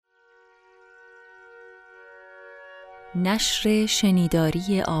نشر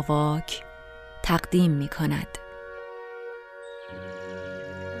شنیداری آواک تقدیم می کند.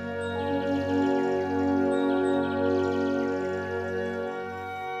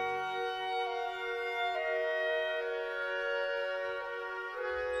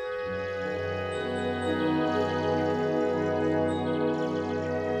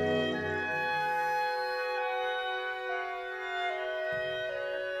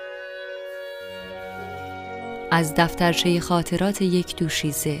 از دفترچه خاطرات یک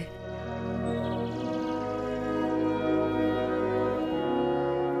دوشیزه.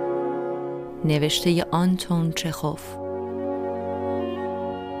 نوشته آنتون چخوف.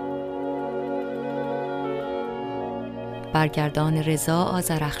 برگردان رضا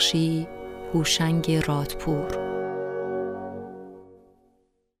آذرخشی، هوشنگ رادپور.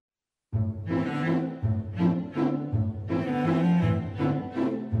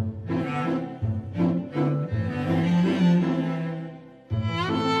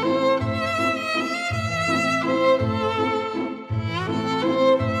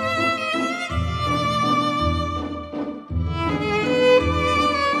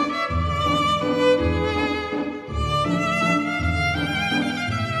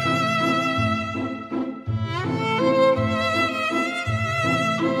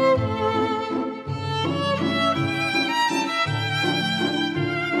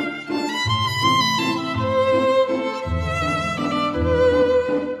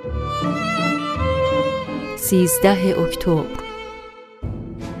 سیزده اکتبر.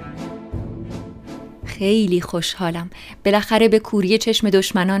 خیلی خوشحالم. بالاخره به کوری چشم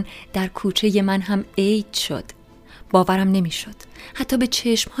دشمنان در کوچه من هم عید شد. باورم نمیشد. حتی به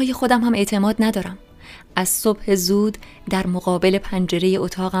چشمهای خودم هم اعتماد ندارم. از صبح زود در مقابل پنجره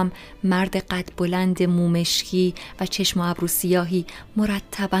اتاقم مرد قد بلند مومشکی و چشم و ابرو سیاهی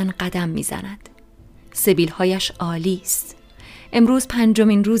مرتباً قدم میزند. سبیلهایش عالی است. امروز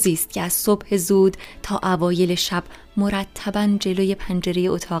 5مین روزی است که از صبح زود تا اوایل شب مرتباً جلوی پنجره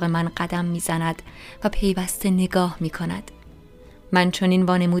اتاق من قدم میزند و پیوسته نگاه میکند. من چنین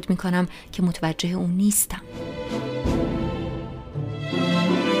وانمود میکنم که متوجه او نیستم.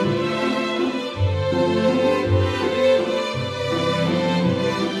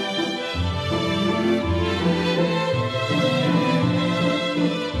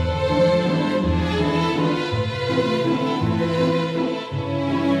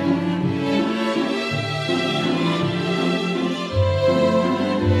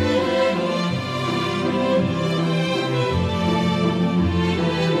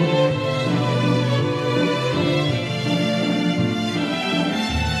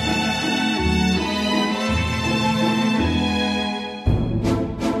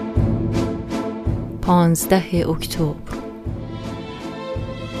 اکتبر.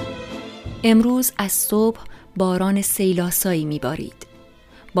 امروز از صبح باران سیلاسایی میبارید.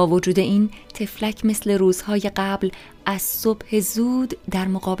 با وجود این طفلک مثل روزهای قبل از صبح زود در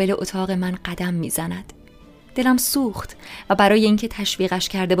مقابل اتاق من قدم میزند. دلم سوخت و برای اینکه تشویقش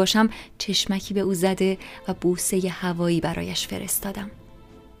کرده باشم چشمکی به او زده و بوسه هوایی برایش فرستادم.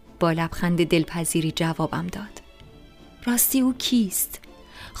 با لبخند دلپذیری جوابم داد. راستی او کیست؟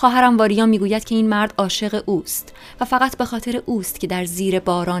 خواهرم واریا میگوید که این مرد عاشق اوست و فقط به خاطر اوست که در زیر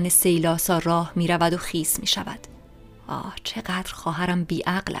باران سیلاسا راه میرود و خیس میشود. آه، چقدر خواهرم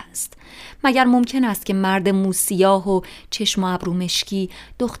بیعقل است. مگر ممکن است که مرد موسیاه و چشم و ابرو مشکی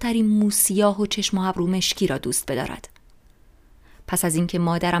دختری موسیاه و چشم و ابرو مشکی را دوست بدارد؟ پس از اینکه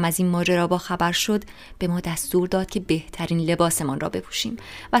مادرم از این ماجرا با خبر شد، به ما دستور داد که بهترین لباسمان را بپوشیم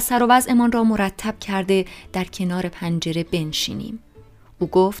و سر و وضعمان را مرتب کرده در کنار پنجره بنشینیم. او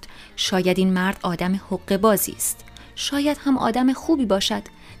گفت شاید این مرد آدم حقه بازی است. شاید هم آدم خوبی باشد.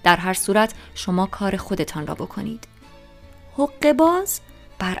 در هر صورت شما کار خودتان را بکنید. حقه باز؟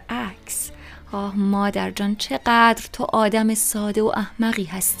 برعکس. آه مادر جان، چقدر تو آدم ساده و احمقی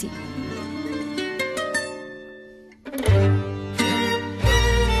هستی.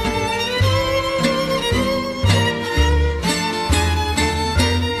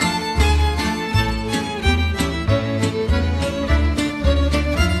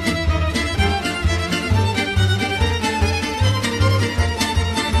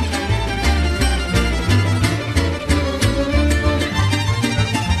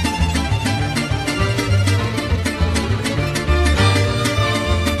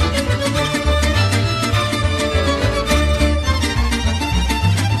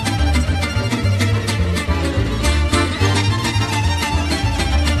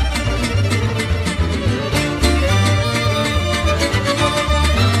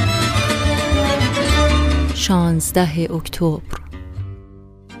 16 اکتبر.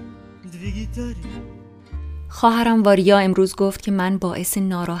 خواهرم واریا امروز گفت که من باعث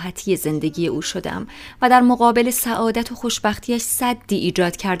ناراحتی زندگی او شدم و در مقابل سعادت و خوشبختیش سدی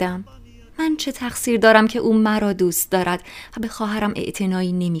ایجاد کردم. من چه تقصیر دارم که او مرا دوست دارد و به خواهرم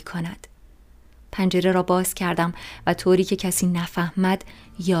اعتنایی نمی کند؟ پنجره را باز کردم و طوری که کسی نفهمد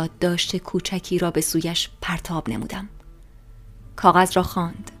یادداشت کوچکی را به سویش پرتاب نمودم. کاغذ را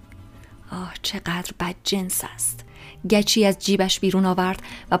خواند. آه چقدر بدجنس است. گچی از جیبش بیرون آورد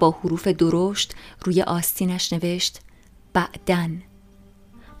و با حروف درشت روی آستینش نوشت بعدن.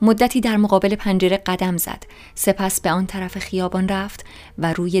 مدتی در مقابل پنجره قدم زد، سپس به آن طرف خیابان رفت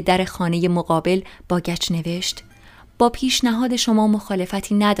و روی در خانه مقابل با گچ نوشت با پیشنهاد شما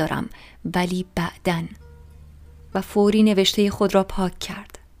مخالفتی ندارم ولی بعدن، و فوری نوشته خود را پاک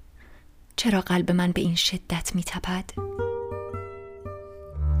کرد. چرا قلب من به این شدت می تپد؟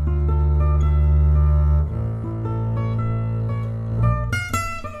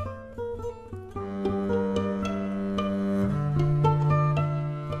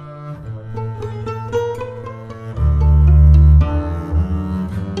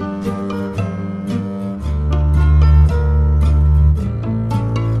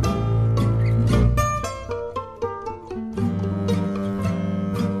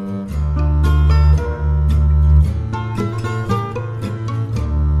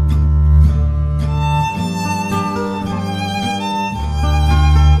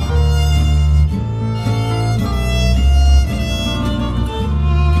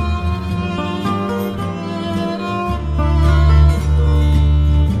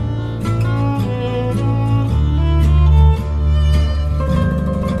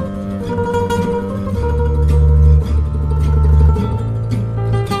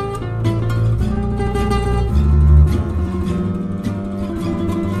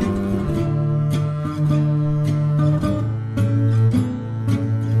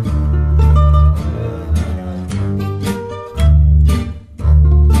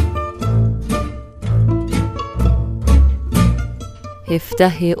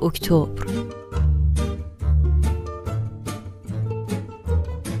 هفده اکتبر.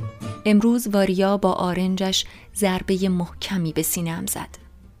 امروز واریا با آرنجش ضربه محکمی به سینه‌ام زد.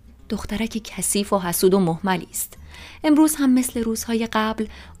 دخترک کثیف و حسود و مهملی است. امروز هم مثل روزهای قبل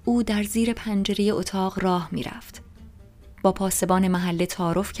او در زیر پنجره اتاق راه می رفت. با پاسبان محله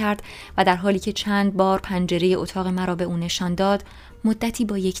تعارف کرد و در حالی که چند بار پنجره اتاق مرا به او نشان داد، مدتی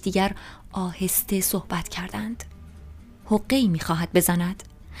با یکدیگر آهسته صحبت کردند. حقه‌ای می‌خواهد بزند.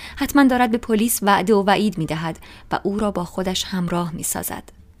 حتما دارد به پلیس وعده و وعید می‌دهد و او را با خودش همراه می‌سازد.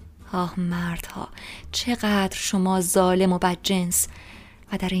 آه مردها، چقدر شما ظالم و بدجنس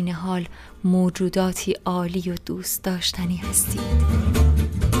و در این حال موجوداتی عالی و دوست داشتنی هستید.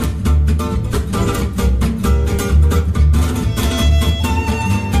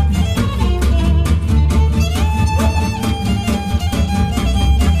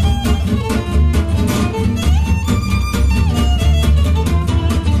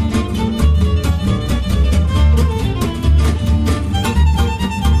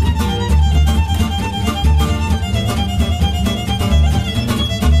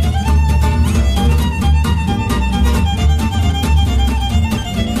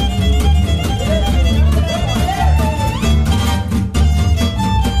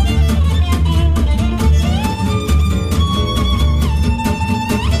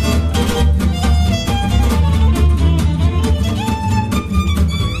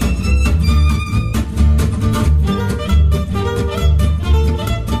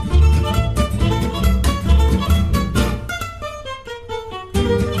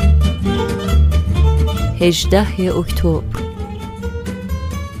 18 اکتبر.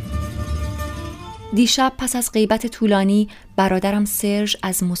 دیشب پس از غیبت طولانی برادرم سرژ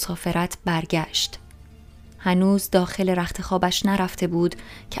از مسافرت برگشت. هنوز داخل رخت خوابش نرفته بود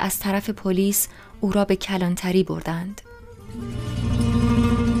که از طرف پلیس او را به کلانتری بردند.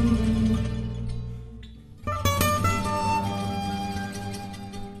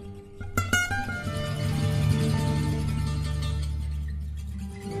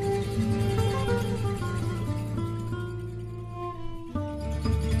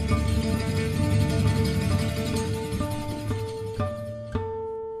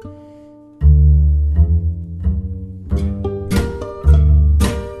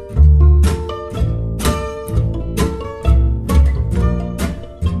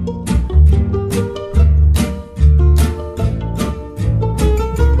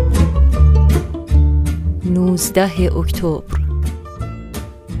 اکتبر.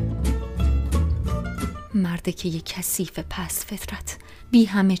 مرده که یک کثیف پس فطرت، بی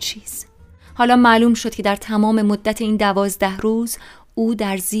همه چیز. حالا معلوم شد که در تمام مدت این 12 روز او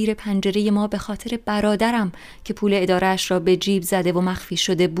در زیر پنجره ما به خاطر برادرم که پول اداره‌اش را به جیب زده و مخفی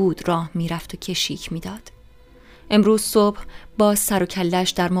شده بود راه میرفت و کشیک میداد. امروز صبح با سر و کله‌اش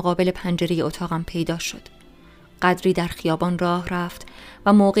در مقابل پنجره اتاقم پیدا شد. قدری در خیابان راه رفت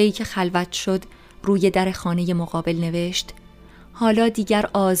و موقعی که خلوت شد روی در خانه مقابل نوشت: حالا دیگر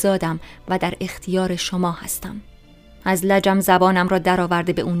آزادم و در اختیار شما هستم. از لجم زبانم را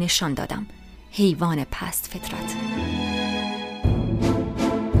درآورده به او نشان دادم. حیوان پست فطرت.